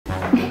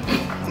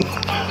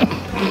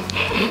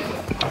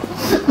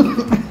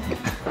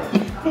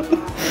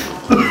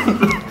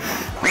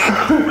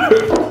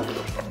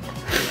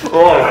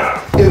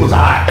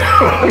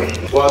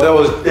that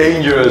was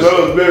dangerous. That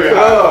was very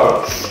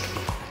hot.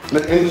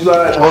 The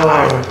inside.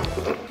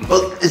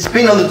 But it's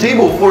been on the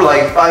table for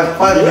like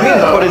five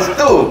minutes, but it's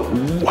still.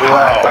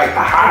 Wow.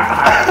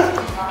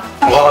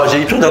 와, 이제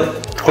입천장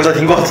거의 다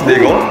된 것 같은데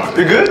이거?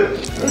 You good?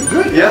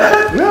 Good.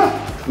 Yeah? Yeah.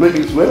 Make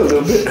it smell a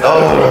little bit.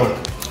 Oh.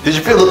 Did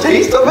you feel the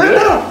taste of it?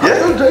 Yeah. I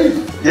feel taste.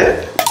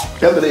 Yeah?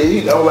 After they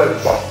eat, I was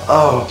like,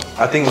 Oh,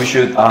 I think we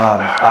should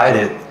bite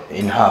it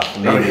in half,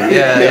 maybe.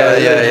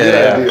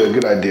 Yeah.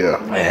 Good idea.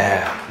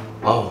 Yeah.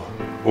 Oh,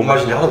 뭔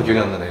맛인지 하나도 기억이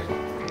안 나네.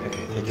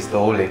 Okay, take it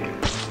slowly.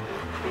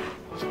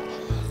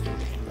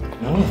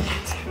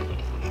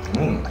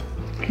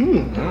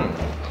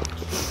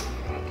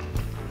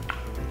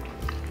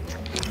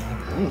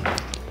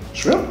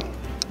 Shrimp.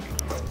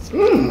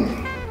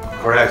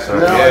 Correct, sir.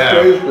 Now I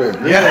taste it.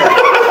 Yeah.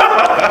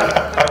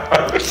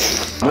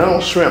 Now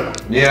shrimp.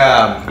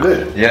 Yeah.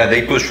 Good. Yeah,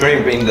 they put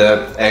shrimp in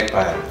the egg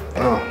pan.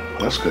 Oh,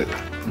 that's good.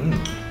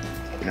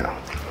 Yeah.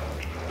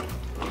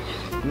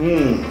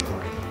 You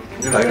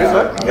like it,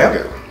 sir? I like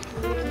it.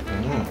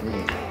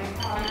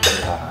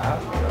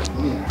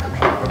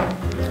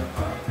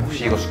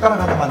 혹시 이거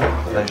숟가락 하나만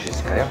받아줄 수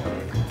있을까요?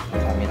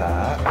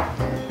 감사합니다.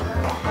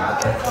 I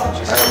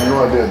have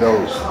no idea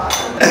those.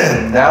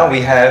 Now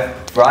we have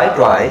fried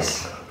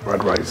rice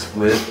Fried rice.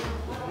 with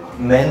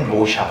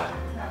멘보샤.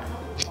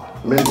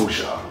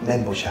 멘보샤.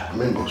 멘보샤.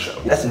 멘보샤.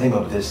 That's the name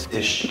of this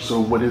dish. So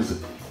what is it?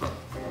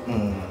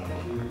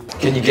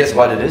 Can you guess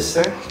what it is,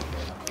 sir?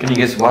 Can you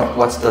guess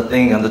what's the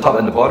thing on the top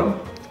and the bottom?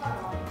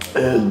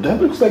 That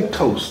looks like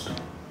toast.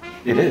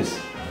 It is.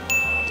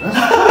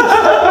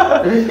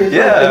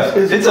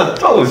 It's a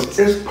toast.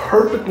 It's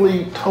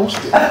perfectly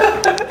toasted.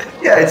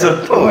 Yeah, it's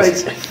a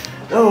toast.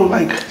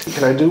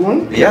 Can I do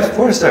one? Yes, of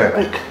course, sir.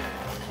 Like,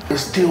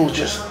 it's still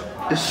just,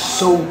 it's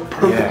so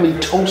perfectly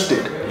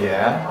toasted.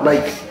 Yeah.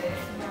 Like,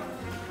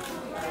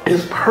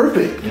 it's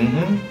perfect.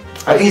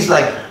 I think it's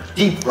like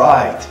deep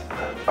fried.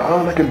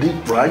 Oh, like a deep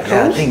fried toast?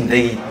 Yeah, I think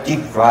they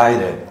deep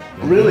fried it.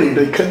 Really?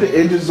 They cut the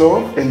edges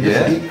off and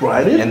just deep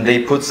fried it? And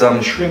they put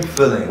some shrimp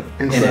filling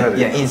Inside in it. it.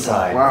 Yeah,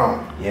 inside. Wow.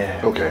 Yeah.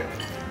 Okay.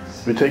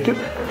 We take it?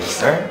 Yes,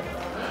 sir.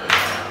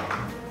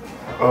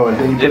 Oh, and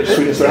then you Dip put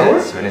sweet and it. sour?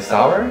 Yes, sweet and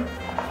sour.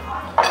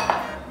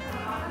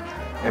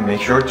 And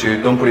make sure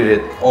to don't put it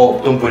all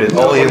in one.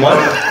 No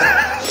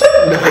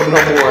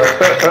more.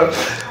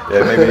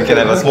 Yeah, maybe we can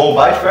have a small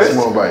bite first.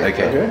 Small bite.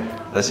 Okay.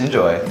 Let's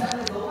enjoy.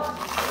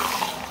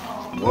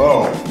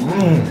 Wow.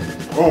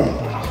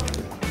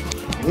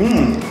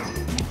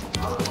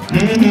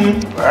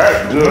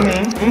 That's good.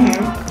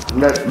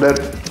 That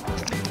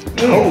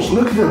toast,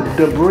 look at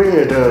the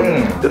bread.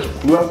 It's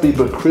fluffy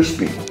but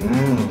crispy.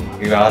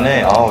 이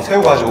안에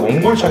새우가 아주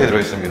옹골차게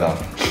들어있습니다.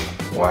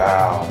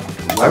 Wow.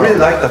 I really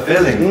like the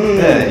filling.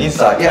 Yeah,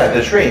 inside. Yeah,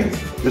 the shrimp.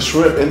 The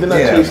shrimp, and then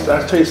I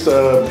taste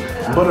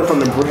butter from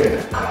the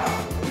bread.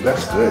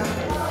 That's good.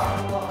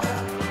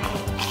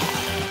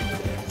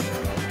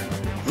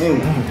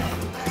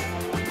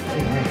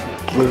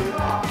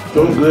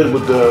 So good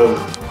with the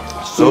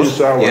sweet and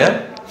sour.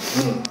 Yeah.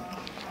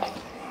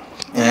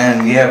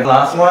 And we have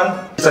last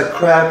one. It's a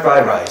crab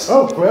fried rice.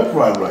 Oh, crab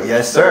fried rice.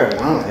 Yes, sir.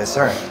 Wow. Yes,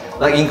 sir.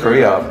 Like in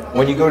Korea,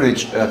 when you go to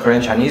a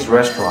Korean Chinese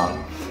restaurant,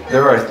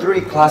 there are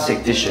three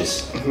classic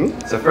dishes.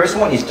 The first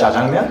one is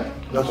jjajangmyeon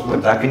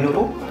with black bean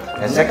noodle,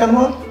 and second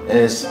one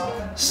is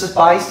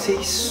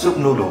spicy soup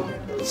noodle.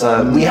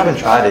 So we haven't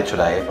tried it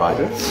today, but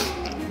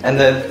and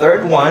the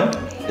third one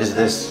is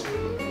this.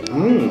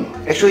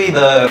 Actually,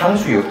 the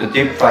탕수육, the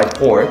deep fried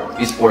pork,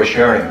 is for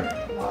sharing.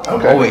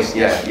 Okay. Always,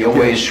 you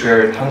always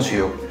share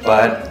탕수육.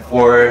 But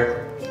for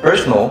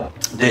personal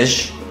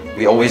dish,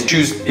 we always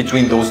choose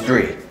between those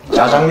three.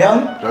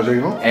 Jjajangmyeon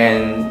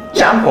and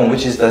jampong,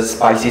 which is the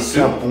spicy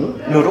soup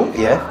noodle,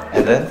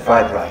 and then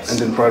fried rice. And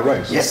then fried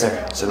rice. Yes, sir.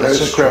 So That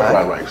let's is just crab try.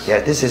 fried rice.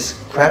 Yeah, this is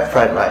crab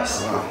fried rice.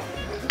 Wow.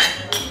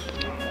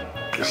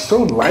 It's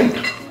so light.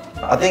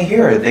 I think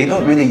here they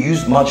don't really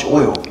use much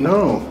oil.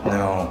 No.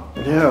 No.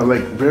 Yeah,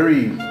 like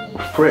very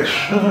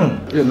fresh.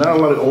 Yeah, not a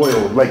lot of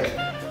oil. Like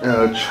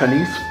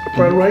Chinese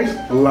fried rice,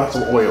 lots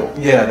of oil.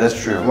 Yeah, that's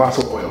true. Lots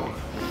of oil.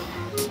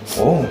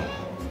 Oh,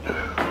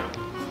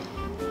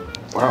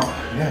 Wow.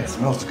 yeah, it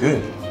smells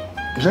good.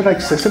 Is that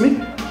like sesame?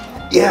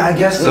 Yeah, I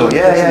guess so.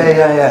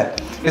 Yeah.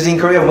 Because in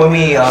Korea, when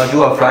we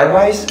do a fried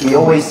rice, we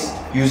always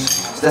use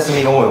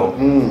sesame oil.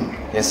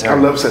 Yes, sir. I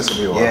love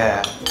sesame oil.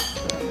 Yeah.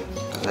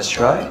 Let's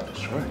try.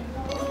 That's right.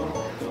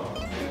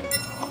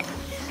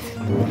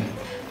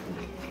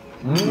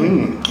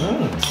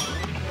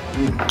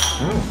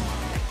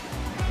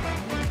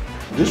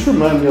 This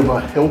reminds me of a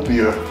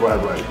healthier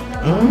fried rice.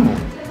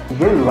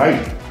 Very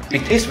light.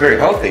 It tastes very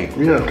healthy.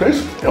 Yeah, it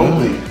tastes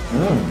healthy.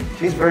 It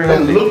tastes very And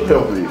healthy. look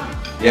healthy.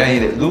 Yeah,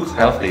 it looks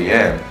healthy.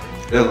 Yeah.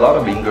 There's a lot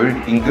of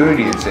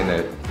ingredients in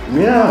it.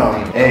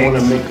 Yeah.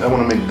 Eggs. I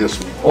wanna make this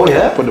one. Oh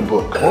yeah. For the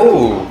book.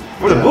 Oh,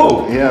 for the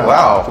book. Yeah.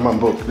 Wow. For my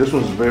book. This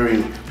one's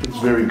very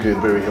good,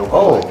 very healthy.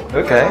 Oh,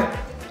 okay.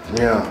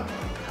 Yeah.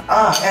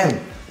 And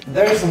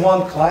there's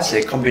one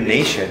classic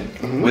combination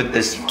with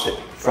this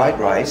fried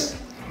rice,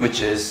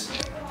 which is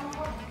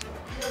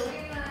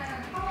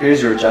Here's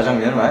your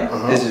jjajangmyeon, right?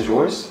 This is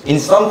yours. In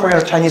some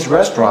Korean Chinese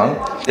restaurant,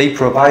 they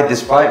provide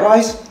this fried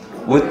rice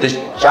with the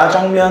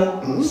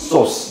jjajangmyeon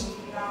sauce.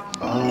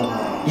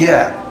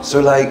 Yeah, so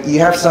like you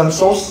have some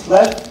sauce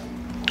left?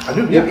 I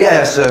do,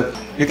 Yeah, so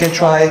you can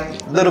try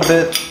a little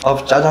bit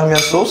of jjajangmyeon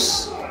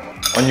sauce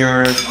on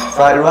your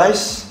fried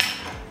rice.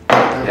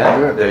 Yeah,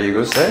 good. there you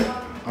go, sir.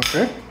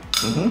 Okay.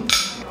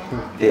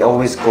 They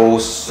always go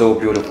so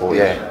beautiful,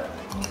 yeah.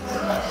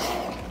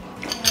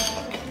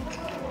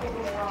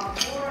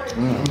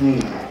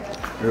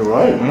 You're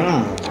right.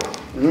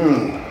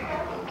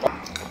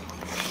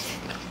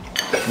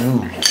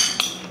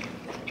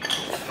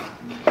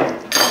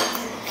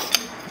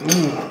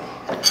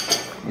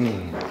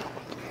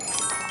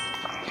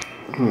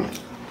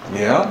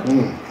 Yeah?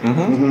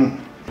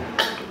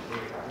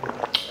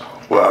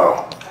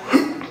 Wow.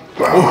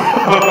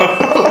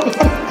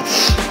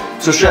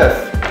 So chef,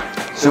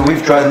 so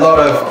we've tried a lot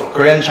of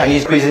Korean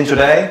Chinese cuisine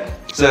today.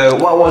 So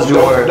what was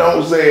your...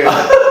 Don't say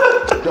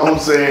it. Don't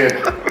say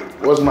it.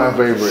 What's my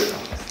favorite?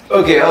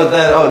 Okay,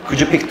 could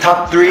you pick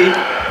top 3?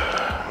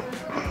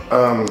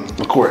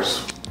 Of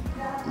course.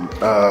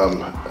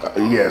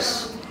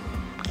 Yes.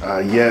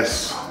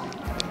 Yes.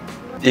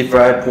 Deep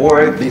fried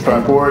pork. Deep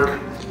fried pork.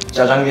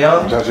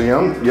 Jjajangmyeon.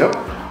 Jjajangmyeon. Yep.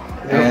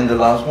 And the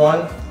last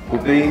one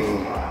would be...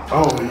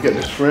 Oh, you got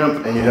the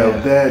shrimp and you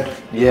have that.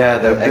 Yeah,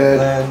 the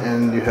eggplant.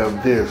 And you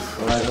have this.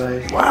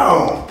 Right.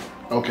 Wow.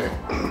 Okay.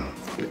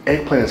 The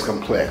eggplant is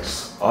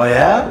complex. Oh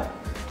yeah?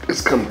 It's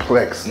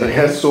complex. It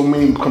has so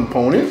many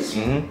components.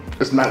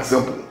 It's not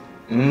simple.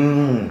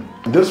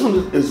 This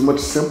one is much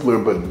simpler,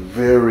 but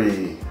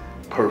very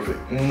perfect.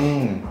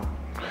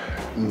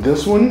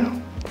 This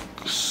one,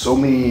 so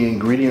many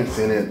ingredients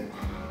in it,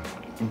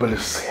 but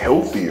it's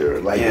healthier.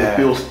 Like it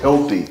feels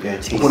healthy.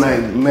 Yeah, when I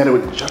met it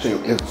with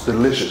jjajangmyeon, it's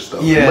delicious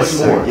stuff. Yes,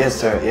 much more. sir. Yes,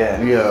 sir.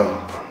 Yeah.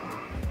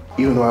 Yeah.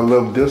 Even though I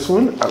love this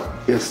one,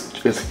 it's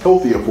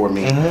healthier for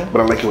me.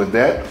 But I like it with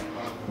that.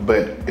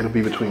 But it'll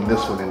be between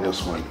this one and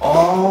this one.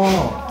 Oh.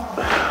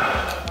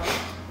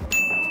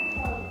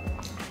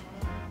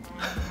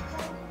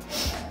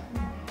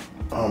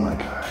 Oh my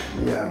God.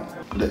 Yeah.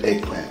 The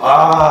eggplant.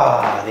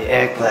 Ah, the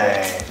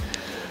eggplant.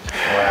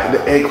 Wow.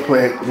 The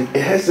eggplant,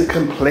 it has the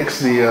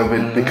complexity of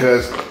it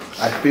because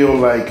I feel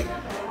like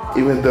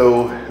even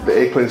though the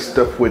eggplant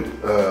stuffed with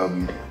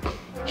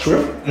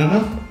shrimp,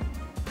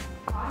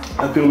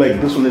 I feel like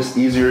this one is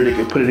easier. They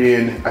can put it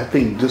in. I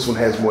think this one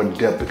has more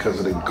depth because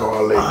of the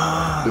garlic,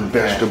 the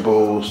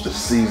vegetables, the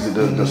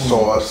season, the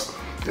sauce.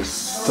 There's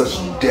such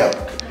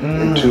depth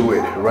into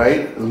it,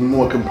 right?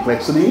 More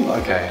complexity.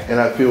 Okay. And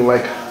I feel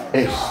like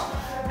it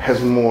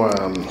has more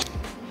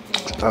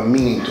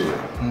meaning to it.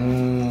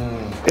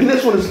 And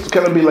this one is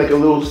gonna be like a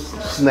little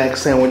snack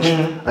sandwich.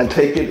 I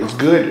take it, it's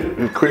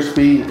good,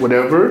 crispy,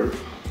 whatever,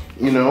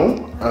 you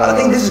know. I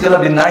think this is gonna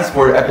be nice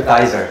for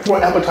appetizer.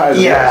 For appetizer.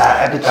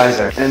 Yeah,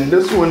 appetizer. And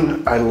this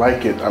one, I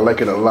like it a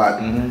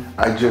lot.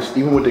 I just,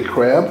 even with the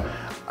crab,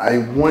 I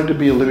want it to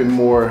be a little bit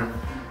more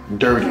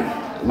dirty,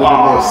 a little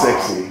bit more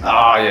sexy.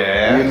 Oh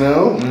yeah. You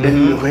know?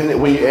 And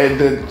when you add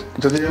the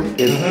jjajangmyeon,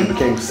 it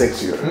became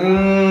sexier.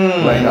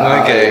 Like,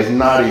 okay. It's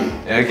naughty.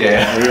 Okay.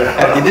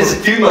 Yeah. This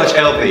is too much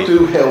healthy.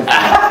 Too healthy.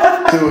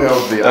 Too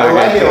healthy. I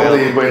like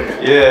healthy, but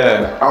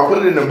yeah. I'll put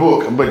it in the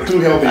book, but too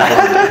healthy for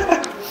me.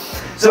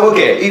 So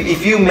okay,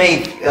 if you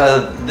make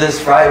this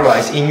fried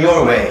rice in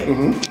your way,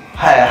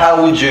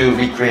 how would you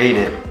recreate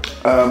it?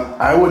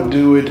 I would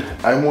do it,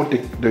 I want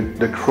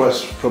the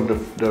crust from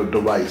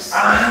the rice.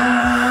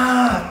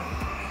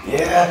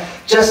 Yeah,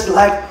 just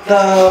like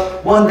the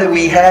one that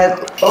we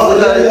had.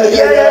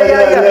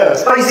 Yeah.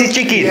 Spicy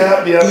chicken.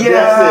 That's it.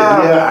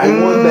 Yeah, I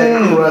want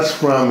that crust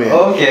from it.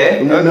 Okay.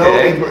 You know,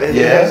 it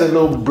has a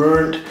little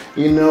burnt.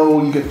 You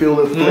know, you can feel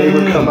the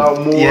flavor come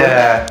out more.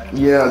 Yeah.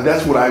 Yeah,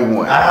 that's what I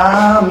want.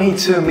 Me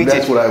too.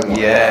 That's what I want.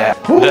 Yeah.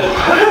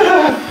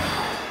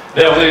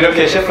 네, 오늘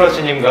이렇게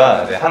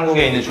쉐프러쉬님과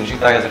한국에 있는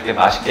중식당에서 이렇게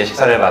맛있게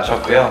식사를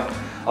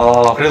마쳤고요.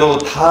 그래도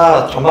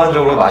다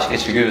전반적으로 맛있게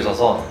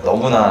즐겨주셔서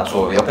너무나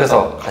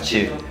옆에서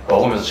같이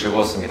먹으면서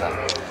즐거웠습니다.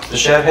 So,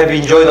 Chef, have you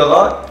enjoyed a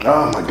lot?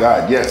 Oh my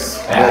God, yes.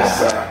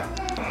 Yes.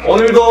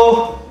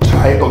 오늘도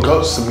잘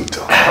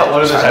먹었습니다.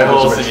 오늘도 잘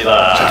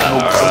먹었습니다. 잘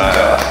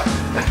먹었습니다.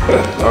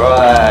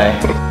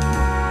 Alright.